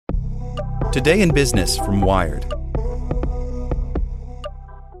Today in Business from Wired.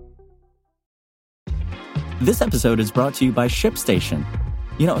 This episode is brought to you by ShipStation.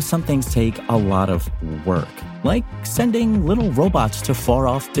 You know, some things take a lot of work, like sending little robots to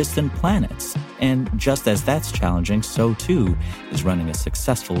far-off distant planets. And just as that's challenging, so too is running a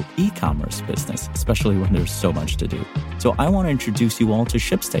successful e-commerce business, especially when there's so much to do. So I want to introduce you all to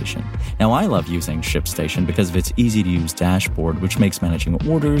ShipStation. Now, I love using ShipStation because of its easy-to-use dashboard, which makes managing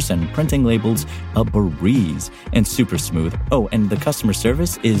orders and printing labels a breeze and super smooth. Oh, and the customer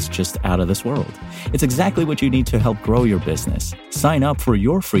service is just out of this world. It's exactly what you need to help grow your business. Sign up for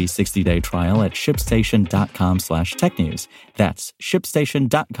your free 60-day trial at shipstation.com/technews. That's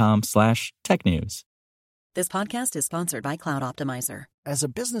shipstation.com/technews. This podcast is sponsored by Cloud Optimizer. As a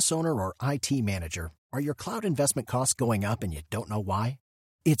business owner or IT manager, are your cloud investment costs going up and you don't know why?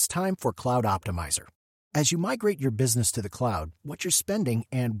 It's time for Cloud Optimizer. As you migrate your business to the cloud, what you're spending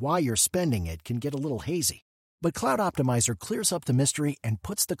and why you're spending it can get a little hazy. But Cloud Optimizer clears up the mystery and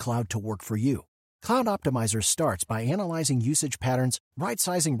puts the cloud to work for you. Cloud Optimizer starts by analyzing usage patterns,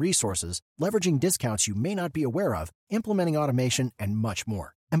 right-sizing resources, leveraging discounts you may not be aware of, implementing automation, and much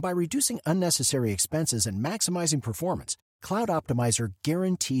more. And by reducing unnecessary expenses and maximizing performance, Cloud Optimizer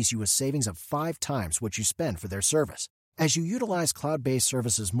guarantees you a savings of 5 times what you spend for their service. As you utilize cloud-based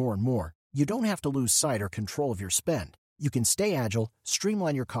services more and more, you don't have to lose sight or control of your spend. You can stay agile,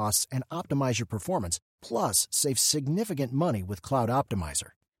 streamline your costs, and optimize your performance, plus save significant money with Cloud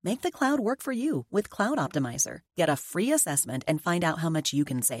Optimizer. Make the cloud work for you with Cloud Optimizer. Get a free assessment and find out how much you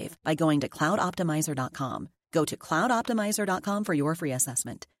can save by going to cloudoptimizer.com. Go to cloudoptimizer.com for your free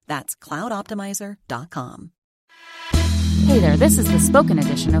assessment. That's cloudoptimizer.com. Hey there, this is the spoken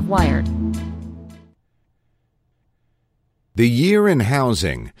edition of Wired. The Year in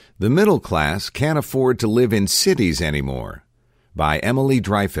Housing. The Middle Class Can't Afford to Live in Cities Anymore. By Emily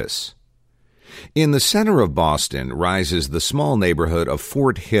Dreyfus. In the center of Boston rises the small neighborhood of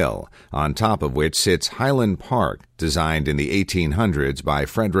Fort Hill, on top of which sits Highland Park, designed in the 1800s by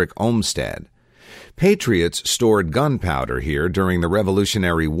Frederick Olmsted. Patriots stored gunpowder here during the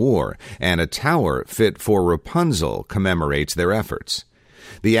Revolutionary War, and a tower fit for Repunzel commemorates their efforts.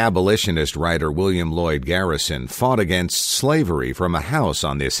 The abolitionist writer William Lloyd Garrison fought against slavery from a house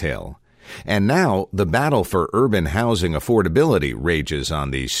on this hill. And now the battle for urban housing affordability rages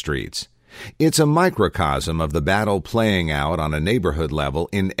on these streets. It's a microcosm of the battle playing out on a neighborhood level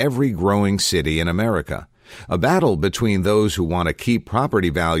in every growing city in America. A battle between those who want to keep property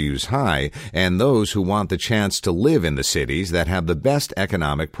values high and those who want the chance to live in the cities that have the best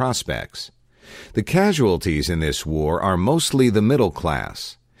economic prospects. The casualties in this war are mostly the middle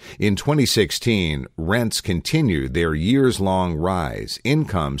class. In 2016, rents continued their years-long rise,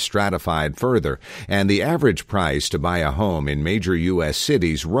 income stratified further, and the average price to buy a home in major U.S.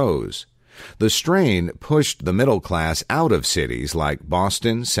 cities rose. The strain pushed the middle class out of cities like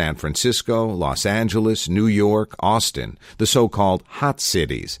Boston, San Francisco, Los Angeles, New York, Austin, the so-called hot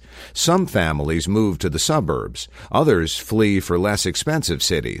cities. Some families move to the suburbs. Others flee for less expensive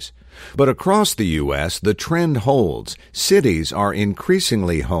cities. But across the U.S., the trend holds. Cities are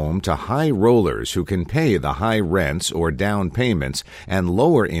increasingly home to high rollers who can pay the high rents or down payments and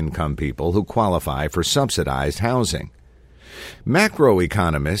lower-income people who qualify for subsidized housing.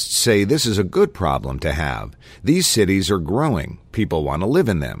 Macroeconomists say this is a good problem to have. These cities are growing. People want to live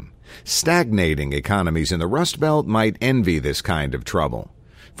in them. Stagnating economies in the Rust Belt might envy this kind of trouble.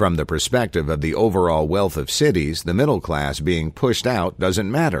 From the perspective of the overall wealth of cities, the middle class being pushed out doesn't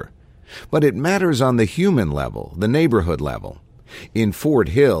matter. But it matters on the human level, the neighborhood level. In Fort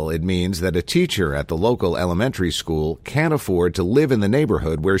Hill, it means that a teacher at the local elementary school can't afford to live in the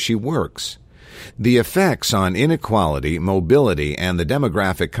neighborhood where she works. The effects on inequality, mobility, and the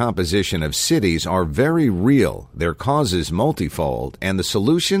demographic composition of cities are very real, their causes multifold, and the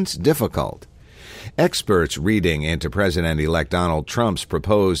solutions difficult. Experts reading into President-elect Donald Trump's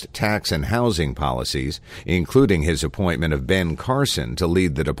proposed tax and housing policies, including his appointment of Ben Carson to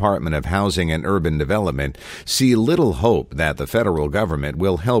lead the Department of Housing and Urban Development, see little hope that the federal government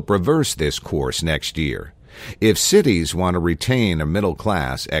will help reverse this course next year. If cities want to retain a middle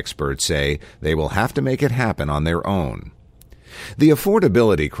class, experts say, they will have to make it happen on their own. The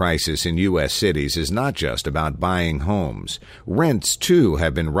affordability crisis in U.S. cities is not just about buying homes. Rents, too,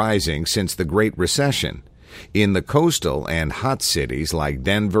 have been rising since the Great Recession. In the coastal and hot cities like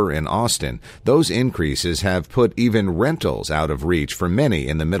Denver and Austin, those increases have put even rentals out of reach for many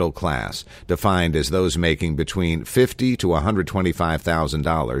in the middle class, defined as those making between $50,000 to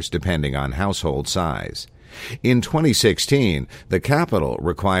 $125,000, depending on household size. In 2016, the capital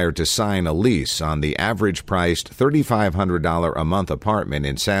required to sign a lease on the average-priced $3,500 a month apartment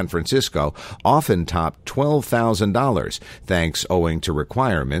in San Francisco often topped $12,000, thanks owing to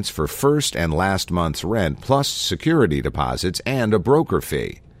requirements for first and last month's rent plus security deposits and a broker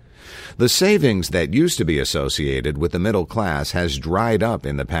fee. The savings that used to be associated with the middle class has dried up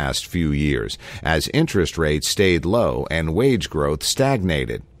in the past few years as interest rates stayed low and wage growth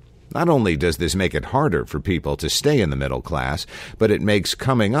stagnated. Not only does this make it harder for people to stay in the middle class, but it makes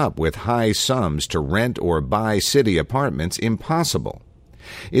coming up with high sums to rent or buy city apartments impossible.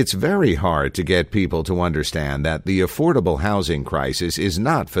 It's very hard to get people to understand that the affordable housing crisis is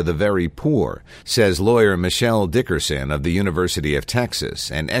not for the very poor, says lawyer Michelle Dickerson of the University of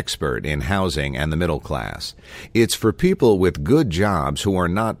Texas, an expert in housing and the middle class. It's for people with good jobs who are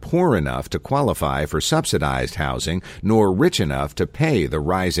not poor enough to qualify for subsidized housing, nor rich enough to pay the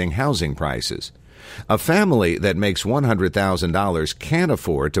rising housing prices. A family that makes $100,000 can't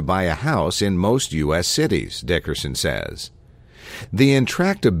afford to buy a house in most U.S. cities, Dickerson says. The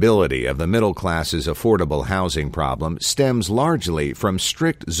intractability of the middle class's affordable housing problem stems largely from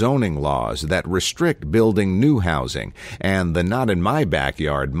strict zoning laws that restrict building new housing and the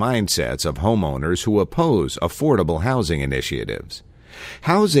not-in-my-backyard mindsets of homeowners who oppose affordable housing initiatives.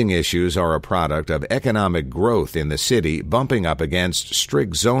 Housing issues are a product of economic growth in the city bumping up against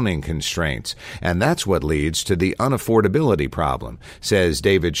strict zoning constraints, and that's what leads to the unaffordability problem, says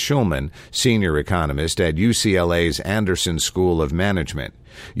David Schulman, senior economist at UCLA's Anderson School of Management.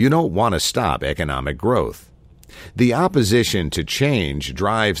 You don't want to stop economic growth. The opposition to change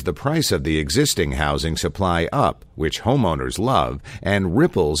drives the price of the existing housing supply up, which homeowners love, and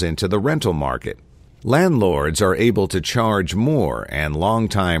ripples into the rental market. Landlords are able to charge more, and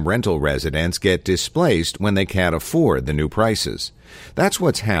longtime rental residents get displaced when they can't afford the new prices. That's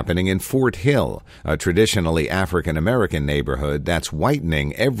what's happening in Fort Hill, a traditionally African-American neighborhood that's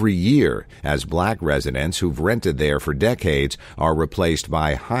whitening every year as black residents who've rented there for decades are replaced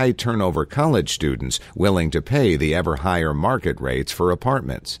by high-turnover college students willing to pay the ever-higher market rates for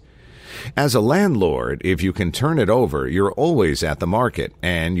apartments. As a landlord, if you can turn it over, you're always at the market,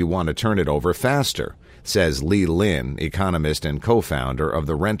 and you want to turn it over faster, says Lee Lin, economist and co-founder of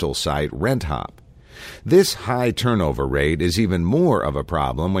the rental site RentHop. This high turnover rate is even more of a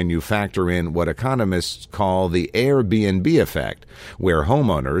problem when you factor in what economists call the Airbnb effect, where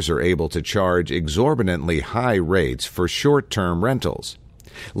homeowners are able to charge exorbitantly high rates for short-term rentals.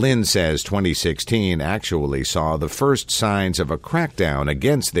 Lynn says 2016 actually saw the first signs of a crackdown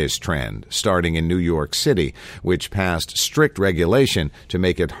against this trend, starting in New York City, which passed strict regulation to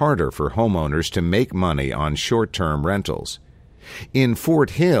make it harder for homeowners to make money on short-term rentals. In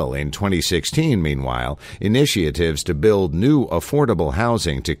Fort Hill in 2016, meanwhile, initiatives to build new affordable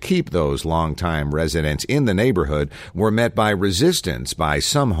housing to keep those longtime residents in the neighborhood were met by resistance by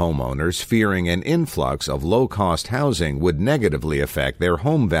some homeowners fearing an influx of low-cost housing would negatively affect their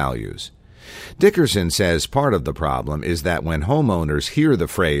home values. Dickerson says part of the problem is that when homeowners hear the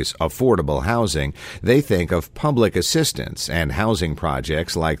phrase affordable housing, they think of public assistance and housing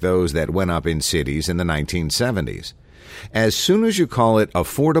projects like those that went up in cities in the 1970s. As soon as you call it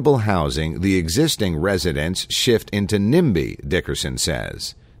affordable housing, the existing residents shift into NIMBY, Dickerson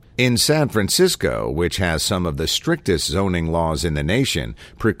says. In San Francisco, which has some of the strictest zoning laws in the nation,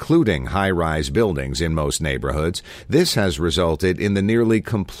 precluding high-rise buildings in most neighborhoods, this has resulted in the nearly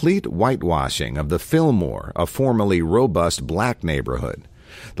complete whitewashing of the Fillmore, a formerly robust black neighborhood.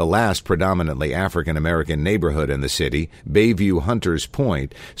 The last predominantly African-American neighborhood in the city, Bayview Hunters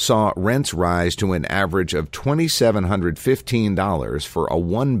Point, saw rents rise to an average of $2,715 for a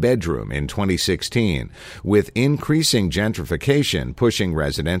one-bedroom in 2016, with increasing gentrification pushing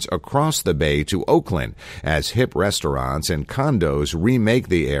residents across the bay to Oakland as hip restaurants and condos remake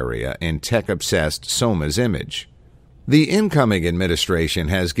the area in tech-obsessed Soma's image. The incoming administration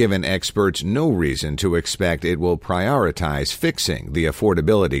has given experts no reason to expect it will prioritize fixing the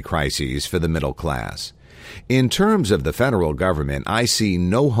affordability crises for the middle class. In terms of the federal government, I see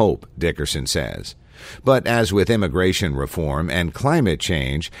no hope, Dickerson says. But as with immigration reform and climate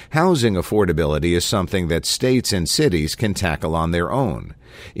change, housing affordability is something that states and cities can tackle on their own.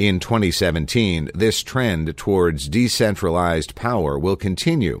 In 2017, this trend towards decentralized power will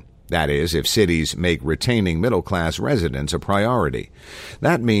continue. That is, if cities make retaining middle-class residents a priority.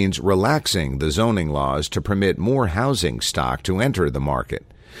 That means relaxing the zoning laws to permit more housing stock to enter the market.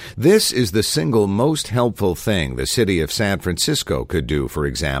 This is the single most helpful thing the city of San Francisco could do, for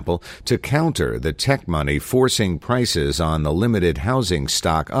example, to counter the tech money forcing prices on the limited housing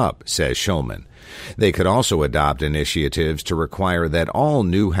stock up, says Schulman. They could also adopt initiatives to require that all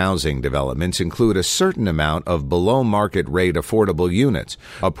new housing developments include a certain amount of below-market rate affordable units,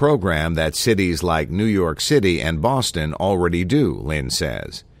 a program that cities like New York City and Boston already do, Lynn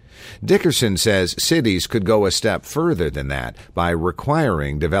says. Dickerson says cities could go a step further than that by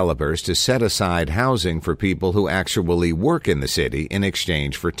requiring developers to set aside housing for people who actually work in the city in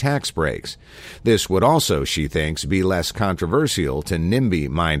exchange for tax breaks. This would also, she thinks, be less controversial to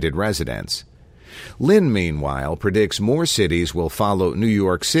NIMBY-minded residents. Lynn, meanwhile, predicts more cities will follow New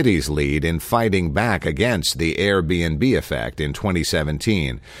York City's lead in fighting back against the Airbnb effect in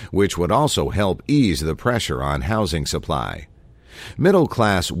 2017, which would also help ease the pressure on housing supply.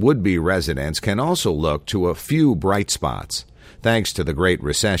 Middle-class would-be residents can also look to a few bright spots. Thanks to the Great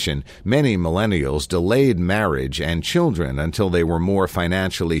Recession, many millennials delayed marriage and children until they were more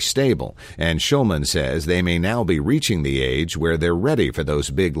financially stable, and Schulman says they may now be reaching the age where they're ready for those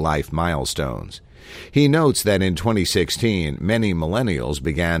big life milestones. He notes that in 2016, many millennials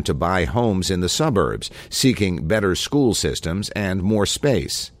began to buy homes in the suburbs, seeking better school systems and more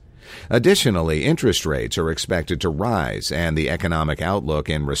space. Additionally, interest rates are expected to rise, and the economic outlook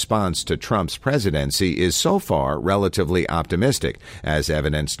in response to Trump's presidency is so far relatively optimistic, as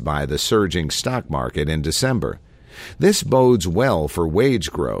evidenced by the surging stock market in December. This bodes well for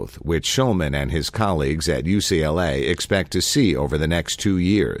wage growth, which Schulman and his colleagues at UCLA expect to see over the next 2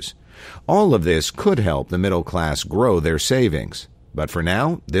 years. All of this could help the middle class grow their savings, but for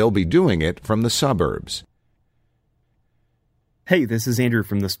now, they'll be doing it from the suburbs. Hey, this is Andrew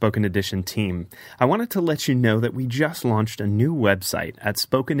from the Spoken Edition team. I wanted to let you know that we just launched a new website at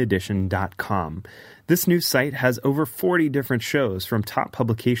spokenedition.com. This new site has over 40 different shows from top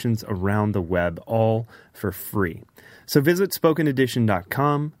publications around the web, all for free. So visit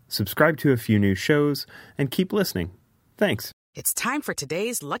spokenedition.com, subscribe to a few new shows, and keep listening. Thanks. It's time for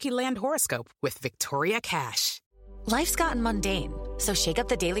today's Lucky Land horoscope with Victoria Cash. Life's gotten mundane, so shake up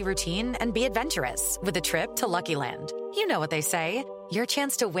the daily routine and be adventurous with a trip to Lucky Land. You know what they say, your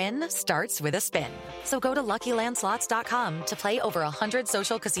chance to win starts with a spin. So go to LuckyLandSlots.com to play over 100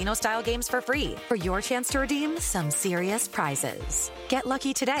 social casino-style games for free for your chance to redeem some serious prizes. Get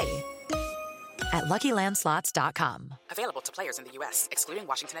lucky today at LuckyLandSlots.com. Available to players in the U.S., excluding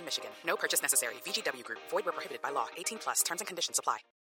Washington and Michigan. No purchase necessary. VGW Group. Void where prohibited by law. 18+. Terms and conditions apply.